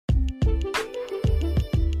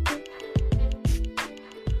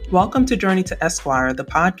Welcome to Journey to Esquire, the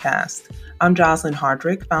podcast. I'm Jocelyn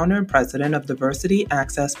Hardrick, founder and president of Diversity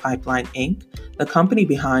Access Pipeline, Inc., the company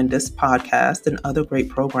behind this podcast and other great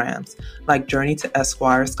programs, like Journey to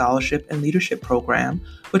Esquire Scholarship and Leadership Program,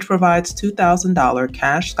 which provides $2,000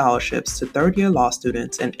 cash scholarships to third-year law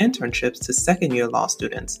students and internships to second-year law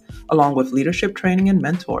students, along with leadership training and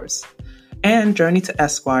mentors. And Journey to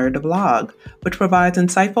Esquire, the blog, which provides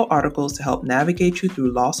insightful articles to help navigate you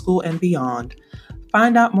through law school and beyond.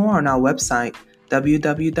 Find out more on our website,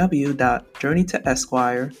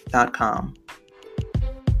 www.journeytoesquire.com.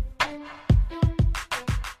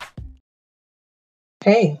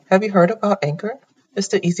 Hey, have you heard about Anchor? It's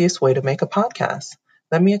the easiest way to make a podcast.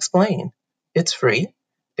 Let me explain. It's free.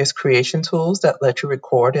 There's creation tools that let you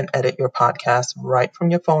record and edit your podcast right from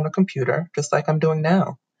your phone or computer, just like I'm doing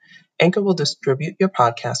now. Anchor will distribute your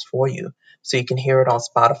podcast for you, so you can hear it on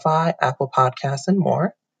Spotify, Apple Podcasts, and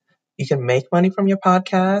more. You can make money from your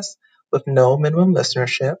podcast with no minimum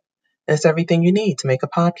listenership, and it's everything you need to make a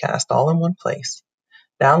podcast all in one place.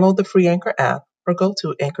 Download the free Anchor app or go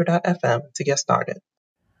to anchor.fm to get started.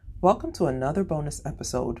 Welcome to another bonus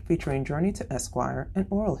episode featuring Journey to Esquire and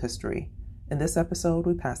oral history. In this episode,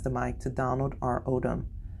 we pass the mic to Donald R. Odom.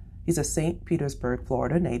 He's a St. Petersburg,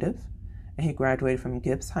 Florida native, and he graduated from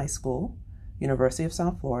Gibbs High School, University of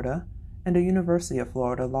South Florida, and the University of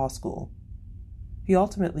Florida Law School. He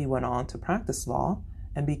ultimately went on to practice law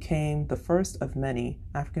and became the first of many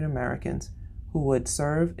African Americans who would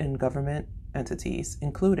serve in government entities,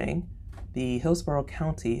 including the Hillsborough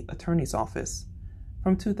County Attorney's Office.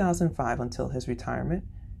 From 2005 until his retirement,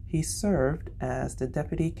 he served as the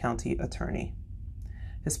Deputy County Attorney.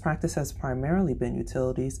 His practice has primarily been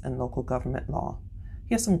utilities and local government law.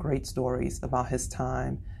 He has some great stories about his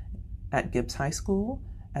time at Gibbs High School,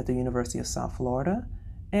 at the University of South Florida,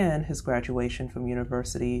 and his graduation from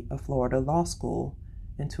University of Florida Law School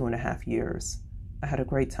in 2.5 years. I had a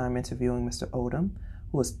great time interviewing Mr. Odom,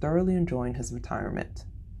 who is thoroughly enjoying his retirement.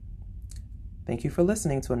 Thank you for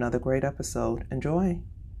listening to another great episode. Enjoy.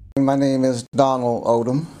 My name is Donald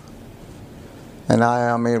Odom, and I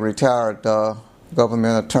am a retired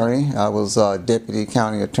government attorney. I was Deputy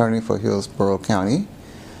County Attorney for Hillsborough County.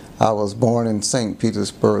 I was born in St.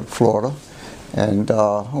 Petersburg, Florida. And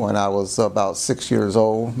when I was about 6 years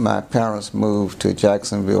old, my parents moved to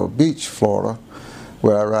Jacksonville Beach, Florida,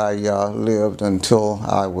 where I lived until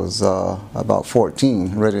I was about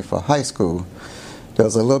 14, ready for high school.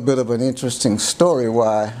 There's a little bit of an interesting story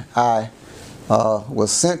why I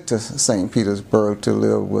was sent to St. Petersburg to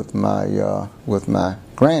live with my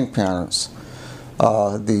grandparents.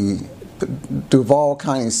 The Duval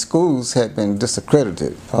County schools had been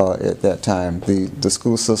disaccredited at that time. The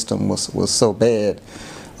school system was so bad,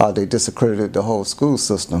 they disaccredited the whole school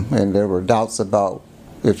system, and there were doubts about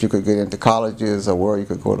if you could get into colleges or where you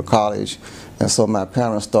could go to college. And so my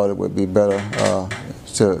parents thought it would be better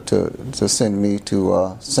to send me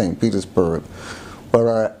to St. Petersburg,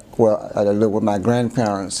 where I lived with my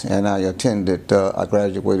grandparents, and I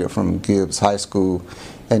graduated from Gibbs High School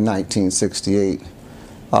in 1968.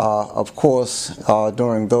 Of course,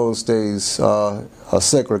 during those days,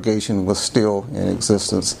 segregation was still in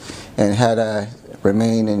existence, and had I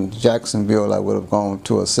remained in Jacksonville, I would have gone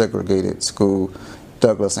to a segregated school,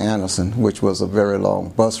 Douglas Anderson, which was a very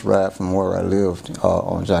long bus ride from where I lived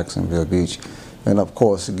on Jacksonville Beach. And of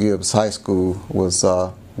course, Gibbs High School was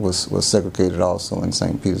segregated also in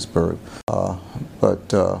St. Petersburg.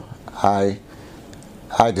 But I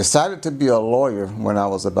decided to be a lawyer when I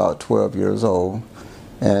was about 12 years old.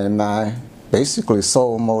 And my basically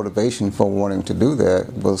sole motivation for wanting to do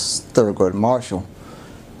that was Thurgood Marshall.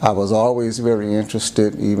 I was always very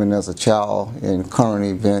interested, even as a child, in current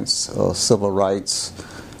events, civil rights.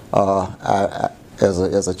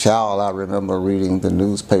 As a child, I remember reading the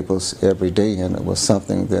newspapers every day, and it was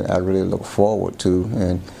something that I really looked forward to.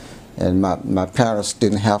 And my parents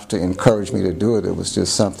didn't have to encourage me to do it. It was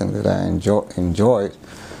just something that I enjoyed.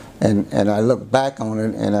 And I look back on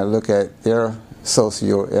it, and I look at their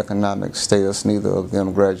socioeconomic status. Neither of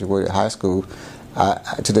them graduated high school.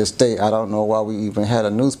 To this day, I don't know why we even had a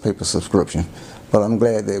newspaper subscription, but I'm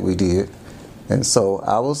glad that we did. And so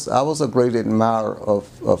I was a great admirer of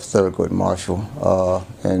Thurgood Marshall,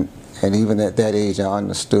 and even at that age, I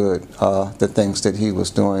understood the things that he was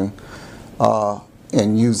doing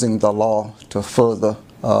in using the law to further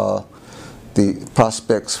the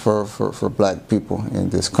prospects for black people in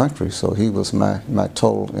this country. So he was my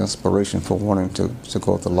total inspiration for wanting to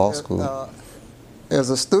go to law school. As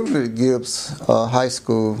a student at Gibbs High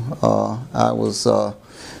School, I was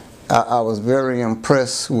very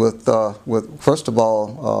impressed with first of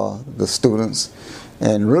all the students,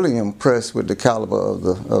 and really impressed with the caliber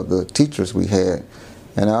of the teachers we had.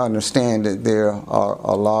 And I understand that there are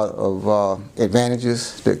a lot of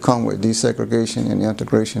advantages that come with desegregation and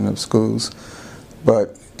integration of schools,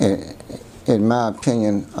 but in my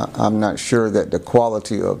opinion, I'm not sure that the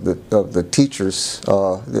quality of the teachers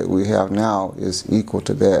that we have now is equal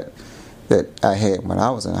to that I had when I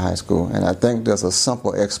was in high school. And I think there's a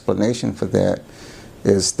simple explanation for that,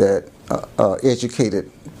 is that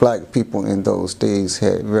educated black people in those days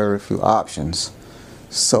had very few options.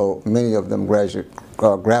 So many of them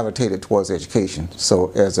gravitated towards education.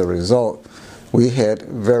 So as a result, we had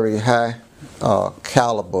very high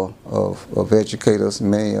caliber of educators.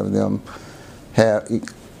 Many of them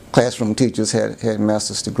classroom teachers had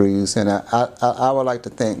master's degrees, and I would like to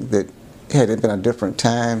think that had it been a different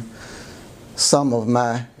time, some of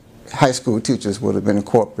my high school teachers would have been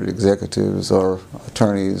corporate executives or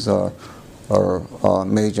attorneys or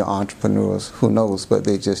major entrepreneurs, who knows, but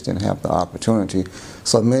they just didn't have the opportunity.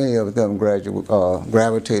 So many of them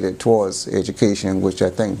gravitated towards education, which I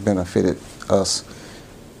think benefited us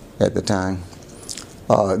at the time.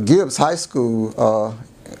 Gibbs High School,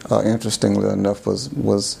 interestingly enough,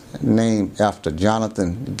 was named after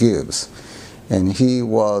Jonathan Gibbs, and he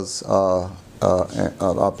was a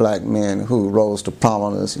black man who rose to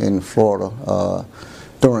prominence in Florida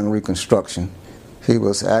during Reconstruction. He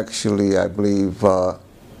was actually, I believe,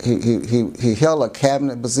 he held a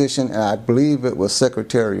cabinet position, and I believe it was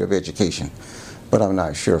Secretary of Education, but I'm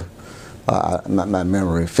not sure. My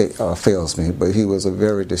memory fails me, but he was a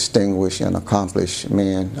very distinguished and accomplished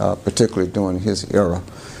man, particularly during his era.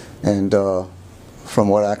 And from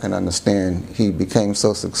what I can understand, he became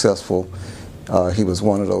so successful. He was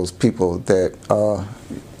one of those people that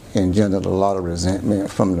engendered a lot of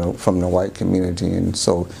resentment from the white community, and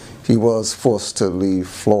so he was forced to leave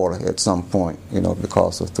Florida at some point,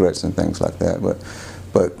 because of threats and things like that.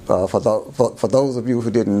 But for those of you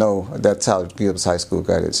who didn't know, that's how Gibbs High School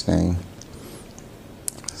got its name.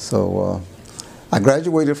 So I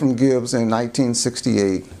graduated from Gibbs in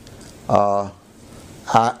 1968. I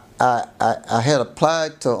had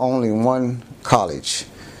applied to only one college,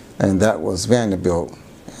 and that was Vanderbilt.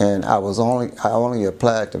 And I only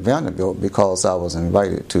applied to Vanderbilt because I was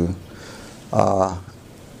invited to.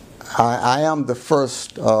 I am the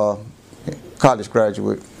first college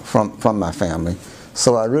graduate from my family,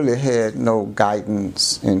 so I really had no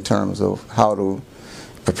guidance in terms of how to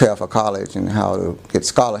prepare for college and how to get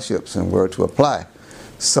scholarships and where to apply.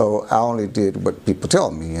 So I only did what people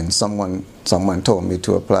tell me, and someone told me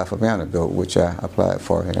to apply for Vanderbilt, which I applied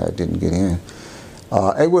for, and I didn't get in.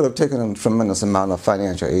 It would have taken a tremendous amount of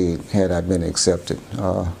financial aid had I been accepted.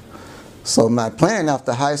 So my plan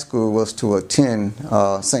after high school was to attend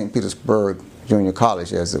St. Petersburg Junior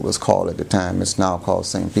College, as it was called at the time. It's now called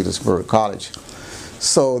St. Petersburg College.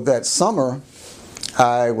 So that summer,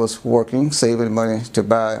 I was working, saving money to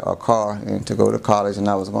buy a car and to go to college, and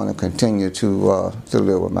I was going to continue to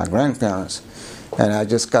live with my grandparents. And I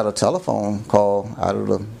just got a telephone call out of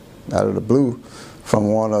the blue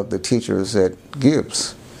from one of the teachers at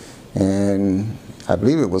Gibbs, and I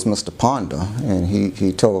believe it was Mr. Ponder, and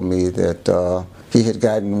he told me that he had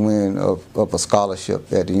gotten wind of a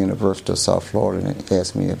scholarship at the University of South Florida, and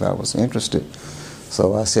asked me if I was interested.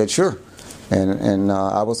 So I said sure, and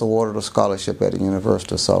I was awarded a scholarship at the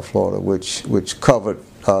University of South Florida, which covered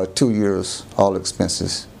 2 years, all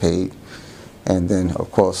expenses paid, and then of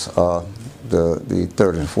course the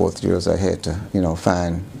third and fourth years I had to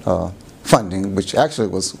find funding, which actually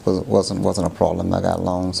wasn't a problem. I got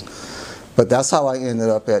loans. But that's how I ended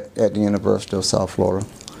up at the University of South Florida.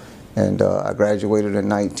 And I graduated in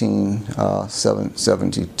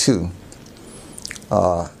 1972.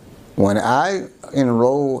 When I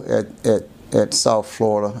enrolled at South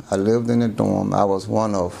Florida, I lived in a dorm. I was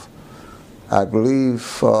one of, I believe,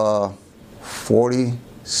 40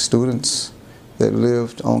 students that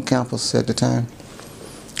lived on campus at the time.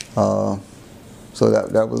 So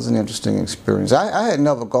that was an interesting experience. I had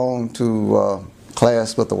never gone to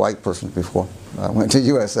class with a white person before. I went to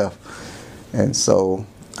USF, and so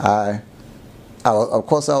of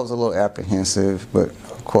course I was a little apprehensive, but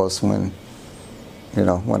of course when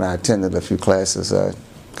I attended a few classes, I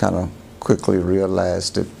kind of quickly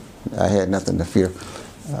realized that I had nothing to fear.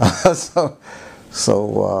 So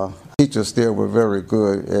teachers there were very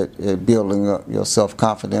good at building up your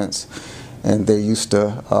self-confidence, and they used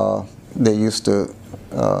to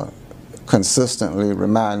consistently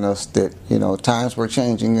remind us that times were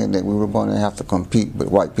changing and that we were going to have to compete with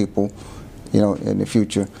white people in the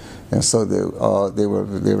future, and so they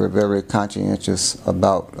were very conscientious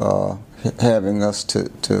about having us to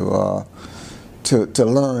to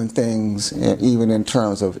learn things, even in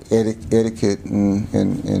terms of etiquette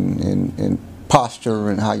and posture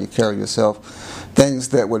and how you carry yourself, things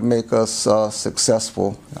that would make us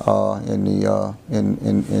successful in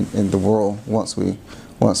the world once we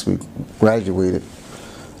graduated.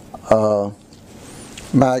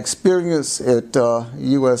 My experience at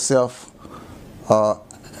USF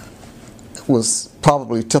was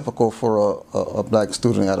probably typical for a black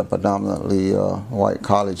student at a predominantly white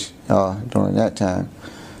college during that time.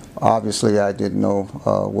 Obviously, I didn't know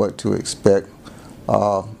what to expect.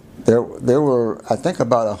 There were, I think,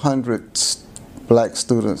 about 100 black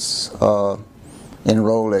students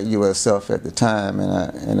enrolled at USF at the time,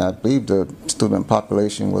 and I believe the student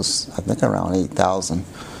population was, I think, around 8,000.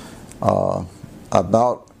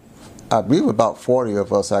 I believe about 40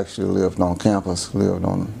 of us actually lived on campus, lived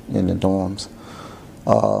in the dorms.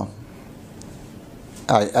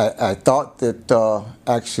 I thought that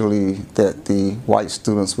actually that the white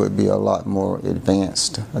students would be a lot more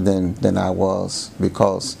advanced than I was,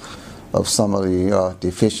 because of some of the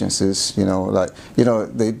deficiencies,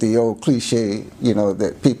 the old cliche,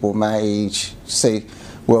 that people my age say,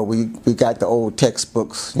 well, we got the old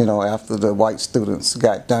textbooks, after the white students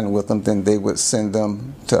got done with them, then they would send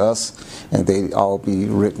them to us, and they'd all be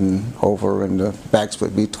written over, and the backs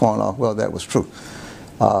would be torn off. Well, that was true.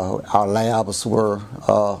 Our labs were,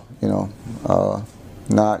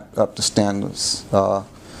 not up to standards.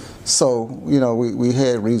 So, we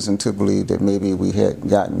had reason to believe that maybe we had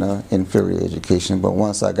gotten an inferior education, but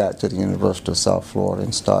once I got to the University of South Florida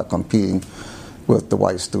and started competing with the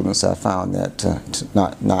white students, I found that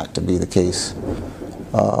not to be the case.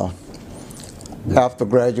 After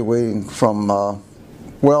graduating from,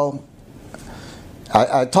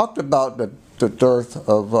 I talked about the dearth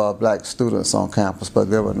of black students on campus, but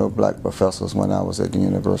there were no black professors when I was at the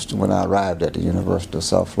university, when I arrived at the University of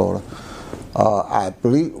South Florida. I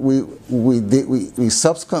believe we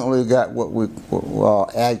subsequently got what we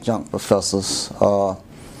adjunct professors.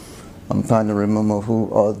 I'm trying to remember who.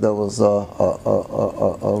 There was a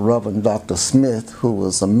Reverend Dr. Smith, who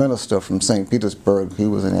was a minister from St. Petersburg. He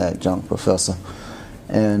was an adjunct professor,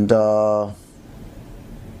 and there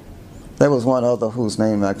was one other whose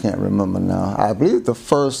name I can't remember now. I believe the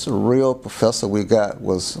first real professor we got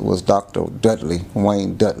was Dr. Dudley,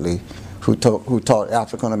 Wayne Dudley, who taught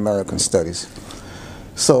African American studies.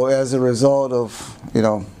 So as a result of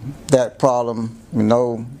that problem,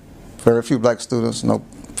 very few black students,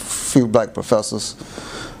 few black professors.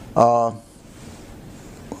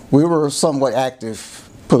 We were somewhat active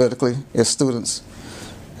politically as students,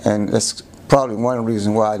 and that's probably one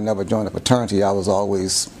reason why I never joined a fraternity. I was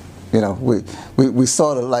always, we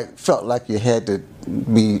sort of felt like you had to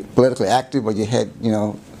be politically active, or you had,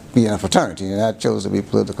 be in a fraternity, and I chose to be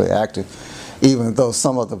politically active. Even though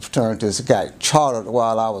some of the fraternities got chartered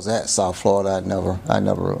while I was at South Florida, I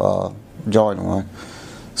never joined one.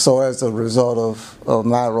 So as a result of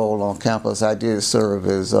my role on campus, I did serve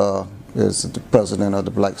as the president of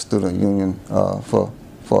the Black Student Union for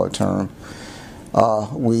a term.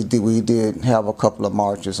 We did have a couple of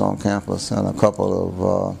marches on campus and a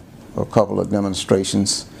couple of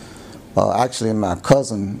demonstrations. Actually, my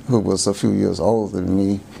cousin, who was a few years older than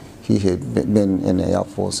me, he had been in the Air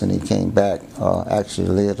Force, and he came back. Actually,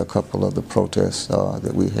 led a couple of the protests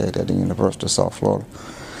that we had at the University of South Florida.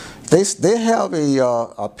 They have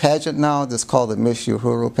a pageant now that's called the Miss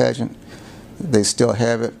Uhuru pageant. They still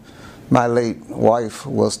have it. My late wife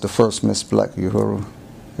was the first Miss Black Uhuru.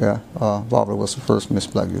 Yeah, Barbara was the first Miss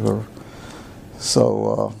Black Uhuru.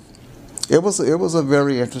 So it was a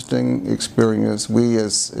very interesting experience. We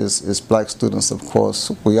as black students, of course,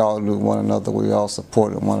 we all knew one another. We all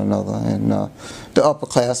supported one another, and the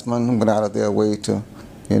upperclassmen went out of their way to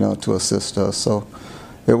assist us. So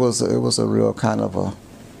it was a real kind of a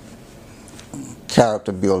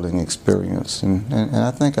character building experience, and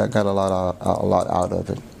I think I got a lot out of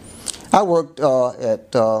it. I worked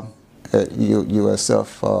at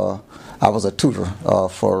USF. I was a tutor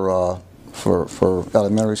for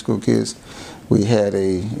elementary school kids. We had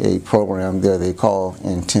a program there they call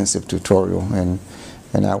intensive tutorial, and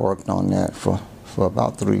I worked on that for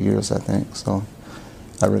about 3 years, I think. So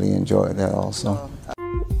I really enjoyed that also.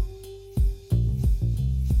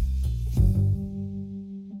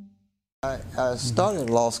 I started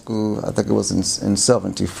law school, I think it was in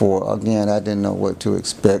 74. Again, I didn't know what to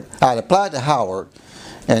expect. I applied to Howard,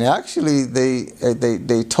 and actually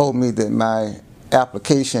they told me that my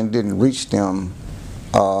application didn't reach them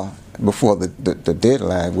before the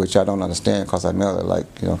deadline, which I don't understand because I mailed it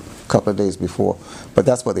like a couple of days before. But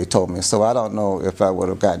that's what they told me. So I don't know if I would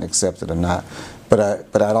have gotten accepted or not. But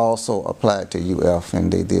I'd also applied to UF,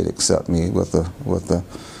 and they did accept me with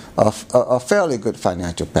a fairly good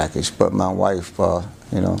financial package. But my wife,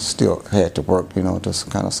 still had to work, to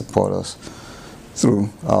kind of support us through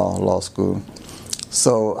law school.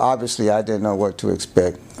 So obviously I didn't know what to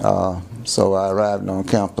expect. So I arrived on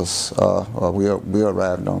campus, or we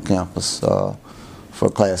arrived on campus for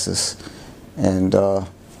classes. And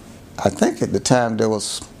I think at the time there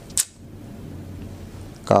was,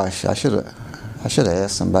 gosh, I should have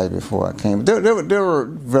asked somebody before I came. There were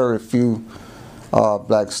very few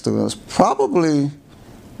black students, probably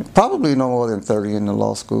no more than 30 in the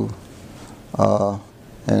law school.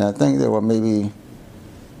 And I think there were maybe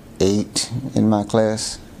 8 in my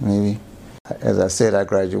class, maybe. As I said, I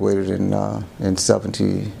graduated in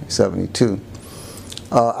 72.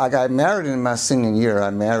 I got married in my senior year. I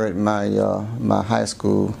married my high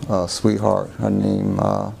school sweetheart. Her name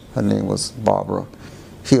was Barbara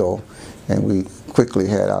Hill, and we quickly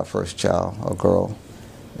had our first child, a girl.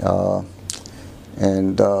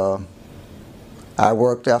 I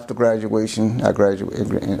worked after graduation.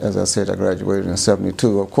 As I said, I graduated in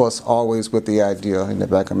 72. Of course, always with the idea in the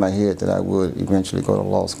back of my head that I would eventually go to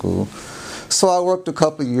law school. So I worked a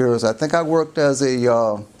couple of years. I think I worked as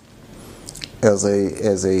a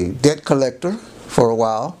debt collector for a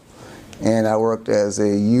while, and I worked as a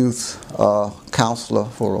youth counselor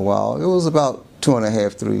for a while. It was about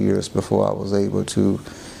 2.5, 3 years before I was able to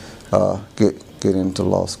get into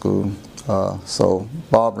law school. So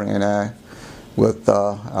Barbara and I, with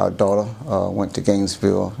our daughter, went to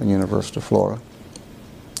Gainesville and University of Florida.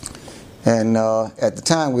 And at the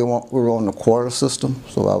time we were on the quarter system,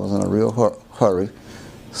 so I was in a real hurry.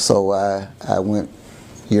 So I went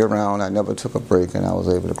year-round. I never took a break, and I was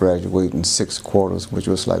able to graduate in 6 quarters, which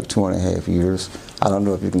was like 2.5 years. I don't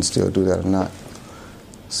know if you can still do that or not.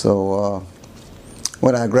 So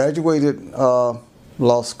when I graduated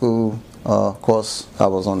law school, of course, I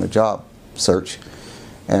was on the job search.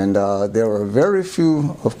 And there were very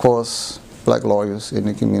few, of course, black lawyers in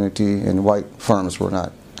the community, and white firms were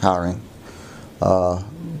not hiring.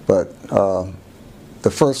 But the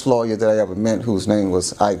first lawyer that I ever met, whose name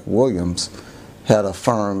was Ike Williams, had a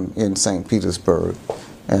firm in St. Petersburg.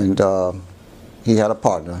 And he had a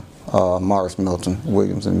partner, Morris Milton,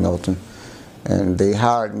 Williams and Milton. And they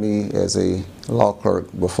hired me as a law clerk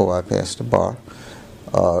before I passed the bar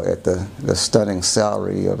at the stunning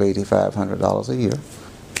salary of $8,500 a year.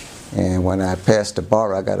 And when I passed the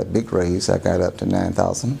bar, I got a big raise. I got up to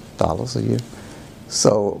 $9,000 a year.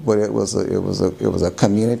 So, but it was a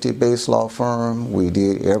community-based law firm. We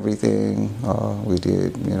did everything. We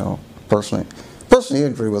did, personal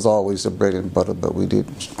injury was always the bread and butter, but we did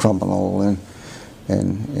criminal and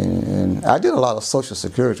I did a lot of Social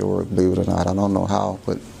Security work, believe it or not. I don't know how,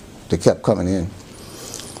 but they kept coming in.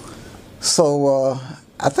 So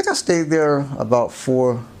I think I stayed there about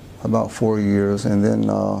four years, and then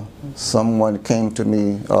someone came to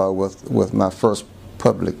me with my first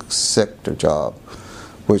public sector job,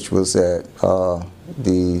 which was at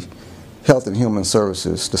the Health and Human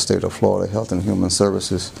Services, the state of Florida Health and Human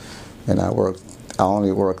Services, and I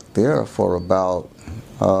only worked there for about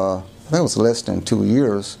I think it was less than 2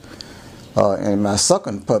 years, and my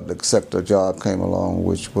second public sector job came along,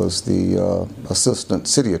 which was the assistant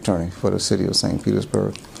city attorney for the city of St.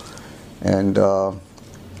 Petersburg, and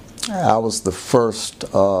I was the first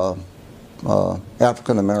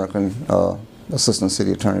African American assistant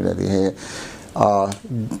city attorney that he had.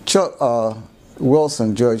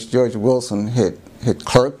 Judge Wilson had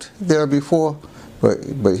clerked there before,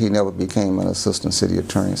 but he never became an assistant city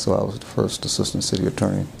attorney, so I was the first assistant city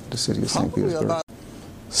attorney in the city of St. Petersburg.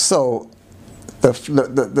 So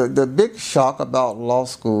the big shock about law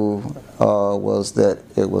school was that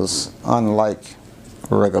it was unlike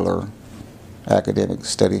regular academic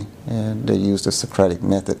study, and they used the Socratic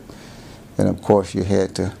method, and of course you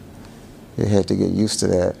had to get used to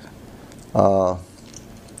that. I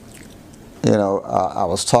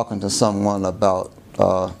was talking to someone about,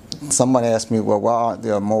 someone asked me, well, why aren't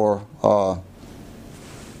there more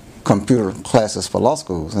computer classes for law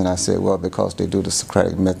schools? And I said, well, because they do the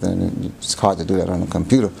Socratic method, and it's hard to do that on a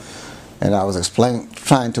computer. And I was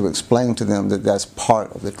trying to explain to them that that's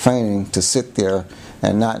part of the training, to sit there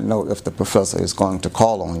and not know if the professor is going to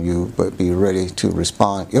call on you, but be ready to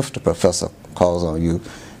respond if the professor calls on you,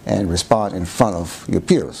 and respond in front of your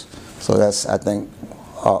peers. So that's, I think,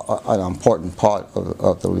 an important part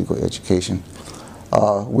of the legal education.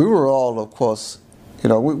 We were all, of course,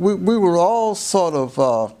 we were all sort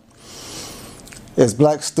of as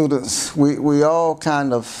black students, we all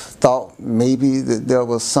kind of thought maybe that there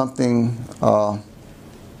was something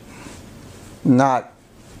not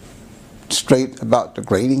straight about the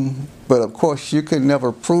grading, but of course you could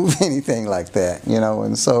never prove anything like that,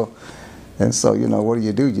 and so what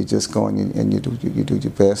do? You just go and you do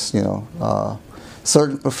your best,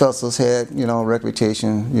 certain professors had,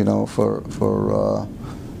 reputation, for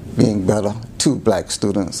being better to black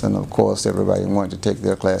students, and of course everybody wanted to take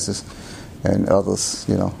their classes, and others,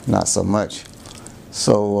 not so much.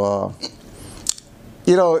 So,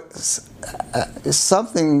 it's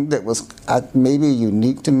something that was maybe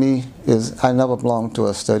unique to me is I never belonged to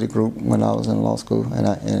a study group when I was in law school,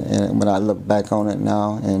 and when I look back on it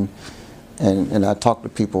now, and I talk to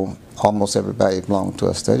people, almost everybody belonged to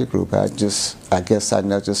a study group. I guess I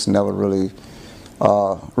just never really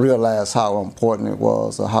realized how important it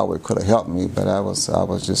was or how it could have helped me. But I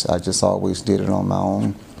just always did it on my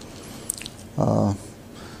own.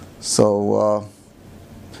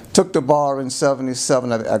 Took the bar in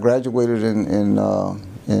 '77. I graduated in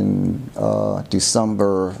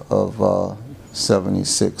December of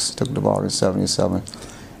 '76. Took the bar in '77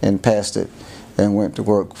 and passed it, and went to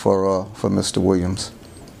work for Mr. Williams.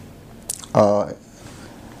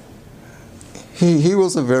 He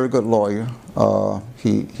was a very good lawyer.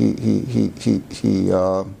 He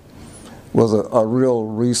was a real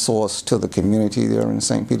resource to the community there in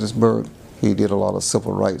St. Petersburg. He did a lot of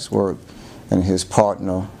civil rights work, and his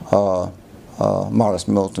partner Morris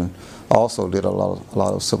Milton also did a lot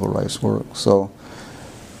of civil rights work. So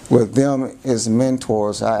with them as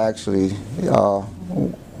mentors, I actually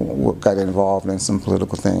got involved in some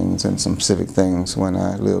political things and some civic things when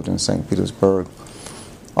I lived in St. Petersburg.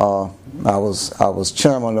 I was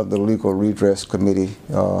chairman of the Legal Redress Committee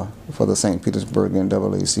for the St. Petersburg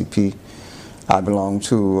NAACP. I belonged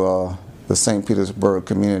to the St. Petersburg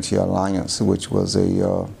Community Alliance, which was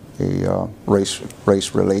a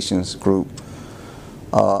race relations group.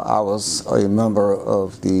 I was a member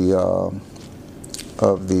of the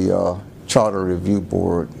Charter Review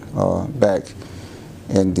Board back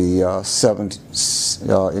in the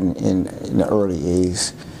in the early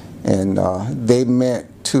 80s, and they meant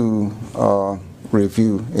to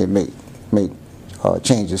review and make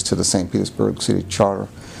changes to the St. Petersburg City Charter.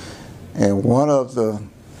 And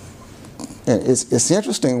it's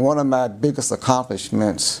interesting, one of my biggest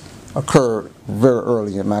accomplishments occurred very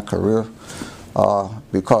early in my career,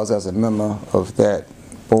 because as a member of that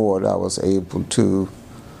board, I was able to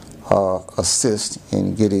assist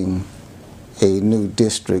in getting a new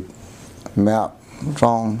district map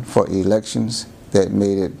drawn for elections that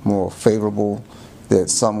made it more favorable that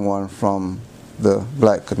someone from the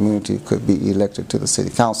black community could be elected to the city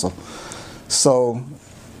council. So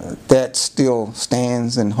that still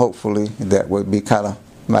stands, and hopefully that would be kind of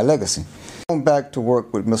my legacy. Going back to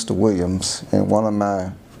work with Mr. Williams, and one of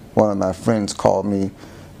my friends called me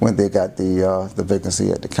when they got the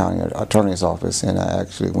vacancy at the county attorney's office, and I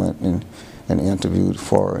actually went and interviewed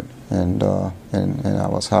for it, and I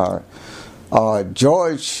was hired.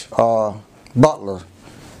 George Butler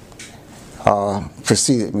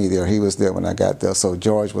preceded me there. He was there when I got there. So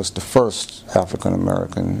George was the first African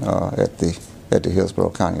American at the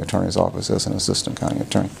Hillsborough County Attorney's Office as an assistant county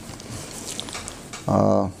attorney.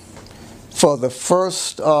 For the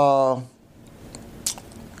first, from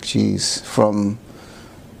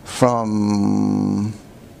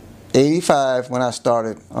 85 when I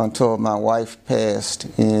started until my wife passed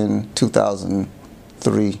in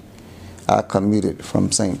 2003, I commuted from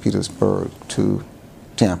St. Petersburg to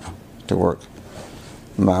Tampa to work.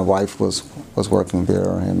 My wife was working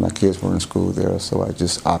there, and my kids were in school there, so I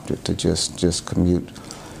just opted to just commute.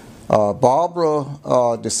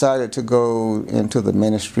 Barbara decided to go into the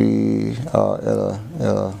ministry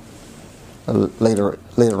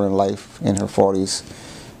later in life, in her 40s,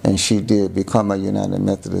 and she did become a United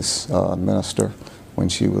Methodist minister when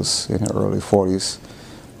she was in her early 40s.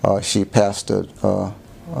 She pastored a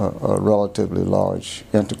relatively large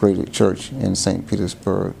integrated church in St.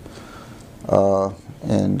 Petersburg, but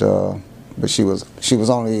she was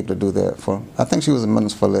only able to do that for, I think she was a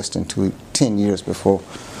minister for less than 10 years before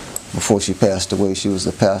she passed away. She was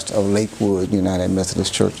the pastor of Lakewood United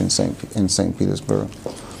Methodist Church in St. Petersburg.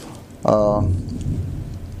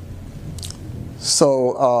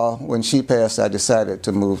 So when she passed, I decided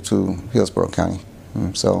to move to Hillsborough County.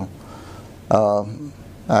 So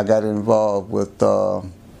I got involved with the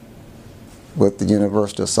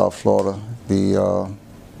University of South Florida, the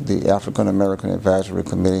African American Advisory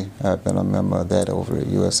Committee. I've been a member of that over at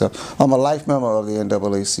USF. I'm a life member of the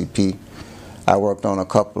NAACP. I worked on a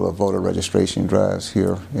couple of voter registration drives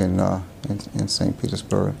here in St.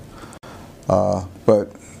 Petersburg.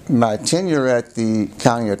 But my tenure at the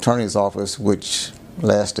county attorney's office, which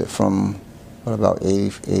lasted from about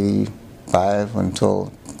 85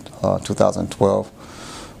 until 2012,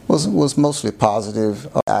 was mostly positive.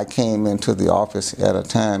 I came into the office at a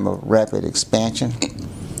time of rapid expansion,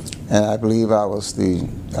 and I believe I was the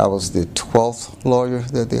 12th lawyer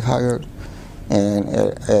that they hired. And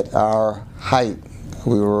at our height,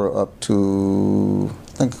 we were up to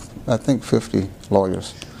I think 50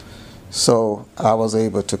 lawyers. So I was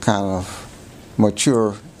able to kind of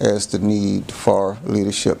mature as the need for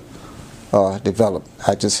leadership developed.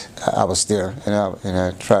 I was there, and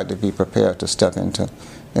I tried to be prepared to step into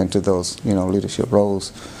those leadership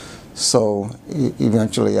roles. So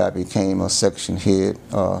eventually I became a section head,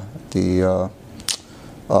 the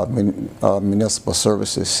municipal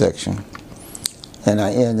services section, and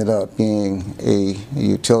I ended up being a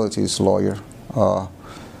utilities lawyer,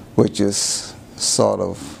 which is sort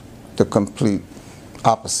of the complete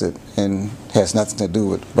opposite and has nothing to do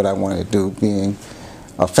with what I wanted to do. Being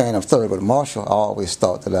a fan of Thurgood Marshall, I always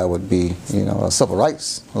thought that I would be, a civil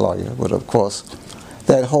rights lawyer. But of course,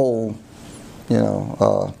 that whole,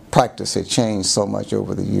 practice had changed so much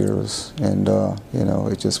over the years, and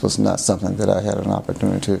it just was not something that I had an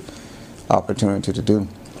opportunity to do.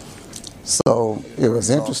 So it was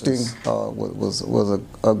interesting. Was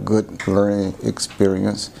a good learning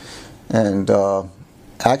experience, and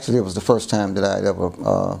actually it was the first time that I'd ever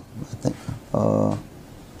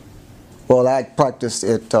I practiced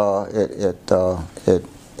at the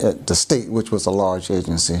state, which was a large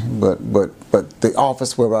agency, but the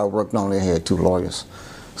office where I worked only had 2 lawyers.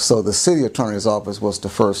 So the city attorney's office was the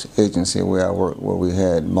first agency where I worked where we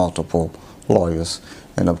had multiple lawyers,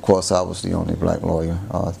 and of course I was the only black lawyer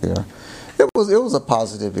there. It was a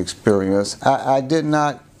positive experience. I did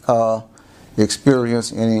not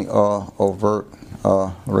experience any overt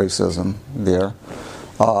racism there.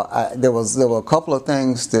 There were a couple of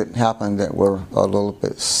things that happened that were a little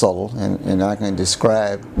bit subtle, and I can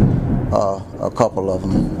describe a couple of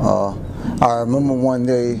them. I remember one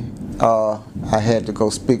day I had to go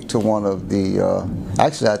speak to one of the,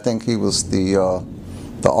 actually I think he was the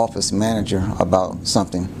office manager about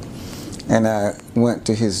something, and I went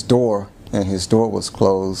to his door, and his door was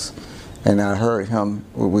closed, and I heard him,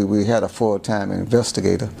 we had a full-time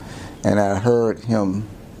investigator, and I heard him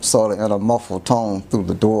sort of in a muffled tone through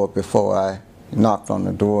the door before I knocked on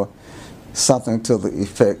the door, something to the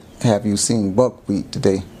effect, "Have you seen buckwheat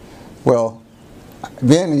today?" Well,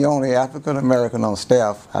 being the only African American on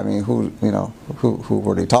staff, I mean, who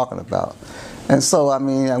were they talking about? And so, I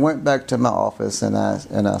mean, I went back to my office and I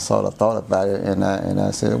sort of thought about it, and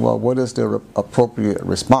I said, well, what is the appropriate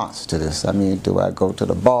response to this? I mean, do I go to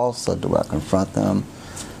the boss or do I confront them,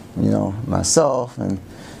 myself?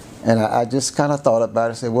 And I just kind of thought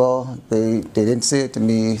about it. I said, well, they didn't say it to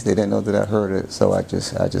me. They didn't know that I heard it, so I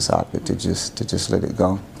just opted to just let it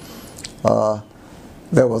go.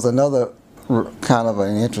 There was another kind of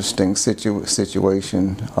an interesting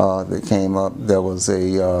situation that came up. There was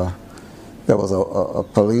a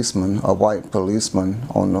policeman, a white policeman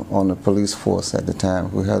on the police force at the time,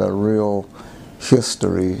 who had a real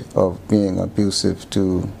history of being abusive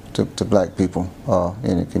to black people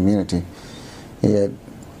in the community. He had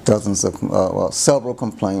several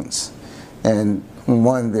complaints, and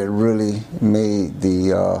one that really made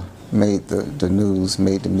the news,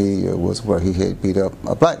 made the media, was where he had beat up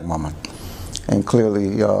a black woman, and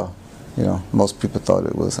clearly, most people thought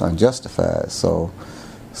it was unjustified. So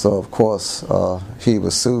of course, he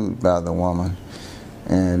was sued by the woman,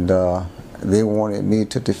 and they wanted me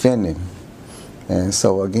to defend him. And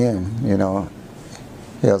so again,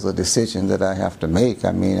 here's a decision that I have to make.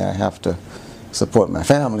 I mean, I have to support my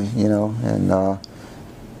family,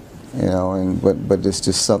 but it's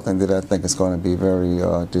just something that I think is going to be very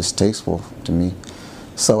distasteful to me.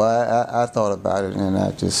 So I thought about it, and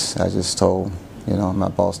I just told my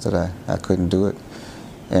boss that I couldn't do it.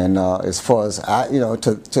 And as far as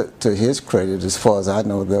to his credit, as far as I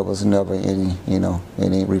know, there was never any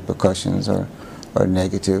repercussions or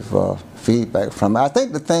negative feedback from it. I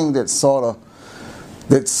think the thing that sort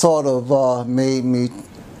of made me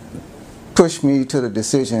push me to the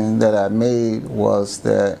decision that I made was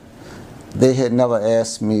that they had never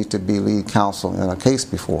asked me to be lead counsel in a case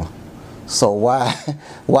before. So why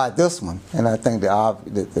this one? And I think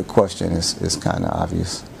the question is kind of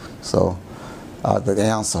obvious. So the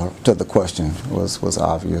answer to the question was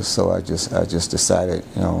obvious. So I just decided,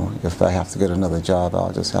 if I have to get another job,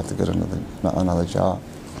 I'll just have to get another job.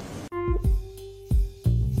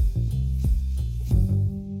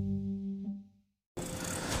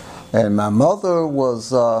 And my mother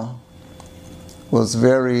was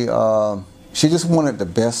very she just wanted the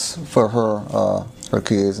best for her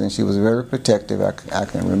kids, and she was very protective. I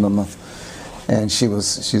can remember, and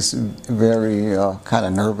she's very kind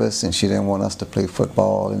of nervous, and she didn't want us to play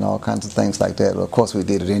football and all kinds of things like that. Well, of course, we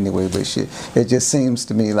did it anyway, but it just seems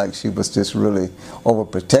to me like she was just really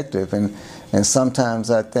overprotective, and sometimes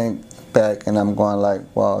I think back and I'm going like,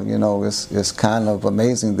 well, it's kind of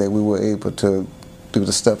amazing that we were able to do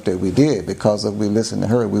the stuff that we did, because if we listened to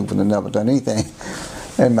her, we would have never done anything.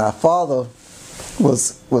 And my father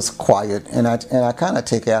was quiet, and I kind of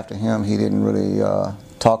take after him. He didn't really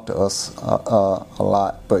talk to us a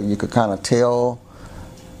lot, but you could kind of tell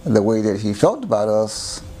the way that he felt about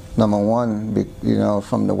us. Number one,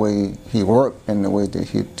 from the way he worked and the way that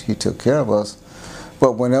he took care of us.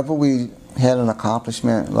 But whenever we had an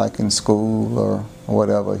accomplishment, like in school or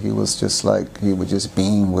whatever, he was just like, he would just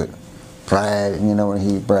beam with pride, and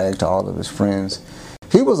he bragged to all of his friends.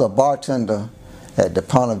 He was a bartender at the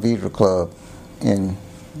Ponte Vedra Club in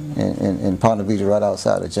Ponte Vedra, right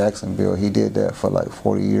outside of Jacksonville. He did that for like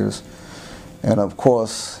 40 years. And of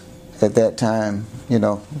course, at that time,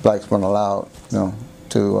 blacks weren't allowed, to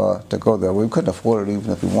go there. We couldn't afford it even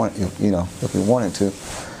if we wanted to.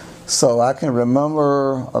 So I can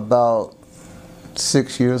remember about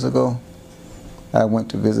 6 years ago, I went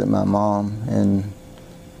to visit my mom, and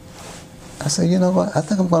I said, you know what, I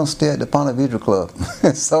think I'm going to stay at the Ponte Vedra Club.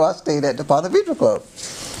 So I stayed at the Ponte Vedra Club.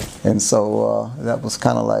 And so that was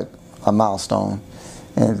kind of like a milestone.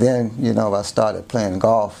 And then, I started playing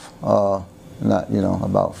golf,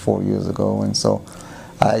 about 4 years ago. And so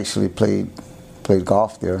I actually played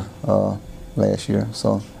golf there last year.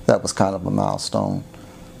 So that was kind of a milestone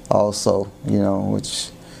also, which,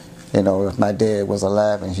 if my dad was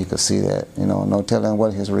alive and he could see that, no telling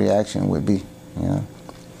what his reaction would be,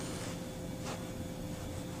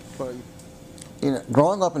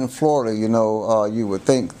 Growing up in Florida, you would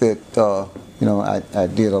think that, I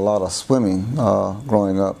did a lot of swimming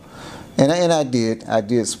growing up. And I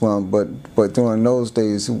did swim, but during those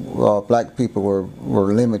days, black people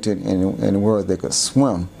were limited in where they could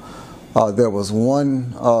swim. There was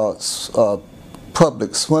one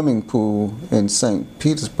public swimming pool in St.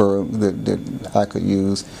 Petersburg that I could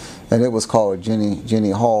use, and it was called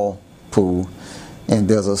Jenny Hall Pool. And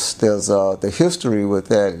there's the history with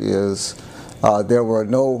that is there were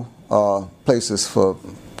no places for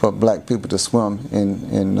black people to swim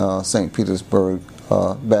in St. Petersburg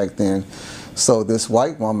back then. So this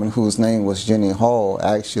white woman, whose name was Jenny Hall,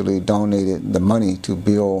 actually donated the money to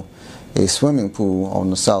build a swimming pool on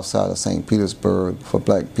the south side of St. Petersburg for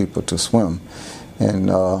black people to swim. And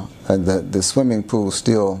the swimming pool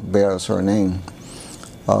still bears her name.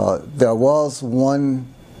 There was one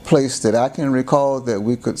place that I can recall that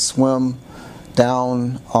we could swim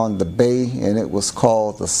down on the bay, and it was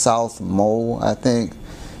called the South Mole, I think.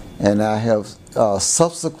 And I have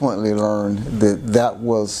subsequently learned that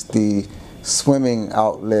was the swimming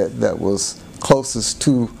outlet that was closest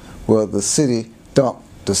to where the city dumped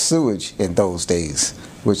the sewage in those days,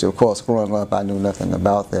 which of course growing up I knew nothing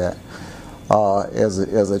about that. As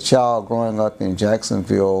a child growing up in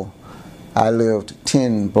Jacksonville, I lived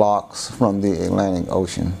 10 blocks from the Atlantic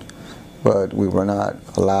Ocean, but we were not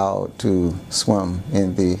allowed to swim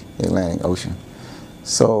in the Atlantic Ocean.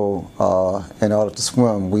 So in order to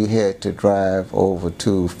swim, we had to drive over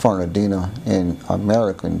to Fernandina in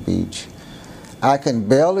American Beach. I can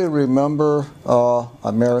barely remember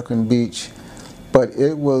American Beach, but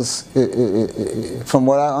it was, from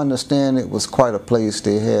what I understand, it was quite a place.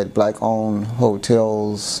 They had black-owned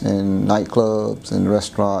hotels and nightclubs and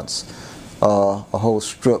restaurants, a whole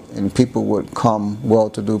strip, and people would come,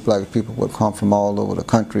 well-to-do black people would come from all over the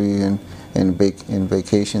country and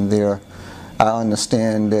vacation there. I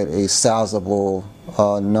understand that a sizable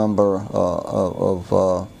number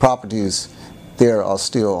of properties there are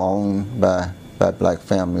still owned by black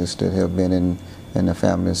families that have been in the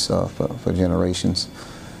families for generations.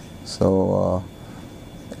 So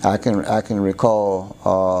I can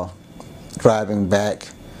recall driving back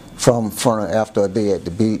from after a day at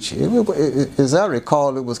the beach. As I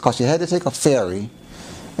recall, it was because you had to take a ferry,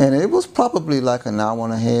 and it was probably like an hour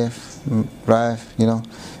and a half drive,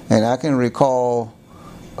 And I can recall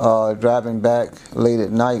driving back late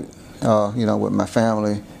at night, with my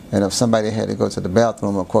family. And if somebody had to go to the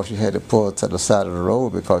bathroom, of course, you had to pull to the side of the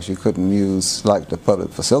road because you couldn't use like the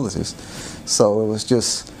public facilities. So it was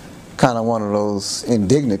just kind of one of those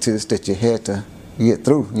indignities that you had to get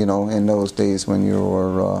through, in those days when you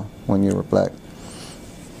were black.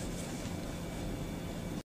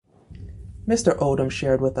 Mr. Odom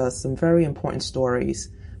shared with us some very important stories,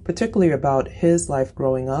 particularly about his life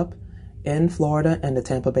growing up in Florida and the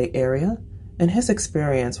Tampa Bay area, and his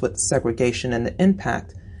experience with segregation and the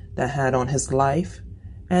impact that had on his life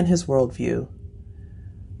and his worldview.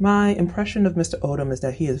 My impression of Mr. Odom is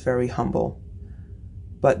that he is very humble,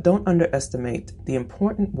 but don't underestimate the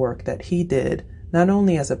important work that he did, not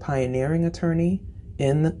only as a pioneering attorney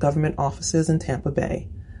in the government offices in Tampa Bay,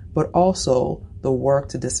 but also the work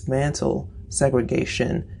to dismantle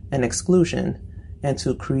segregation and exclusion and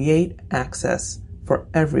to create access for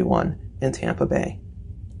everyone in Tampa Bay.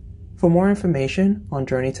 For more information on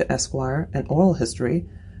Journey to Esquire and oral history,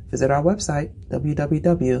 visit our website,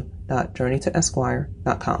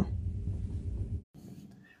 www.journeytoesquire.com.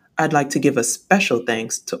 I'd like to give a special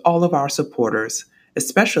thanks to all of our supporters,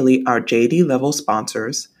 especially our JD level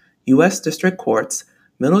sponsors, U.S. District Courts,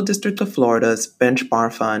 Middle District of Florida's Bench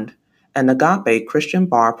Bar Fund, and Agape Christian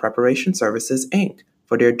Bar Preparation Services, Inc.,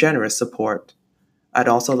 for their generous support. I'd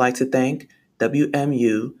also like to thank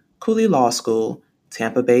WMU, Cooley Law School,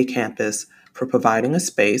 Tampa Bay campus for providing a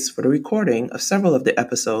space for the recording of several of the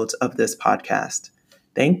episodes of this podcast.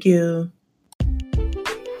 Thank you.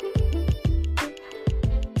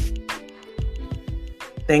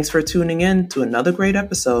 Thanks for tuning in to another great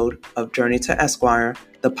episode of Journey to Esquire,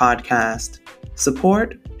 the podcast.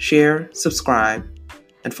 Support, share, subscribe.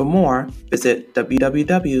 And for more, visit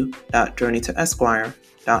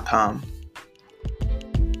www.journeytoesquire.com.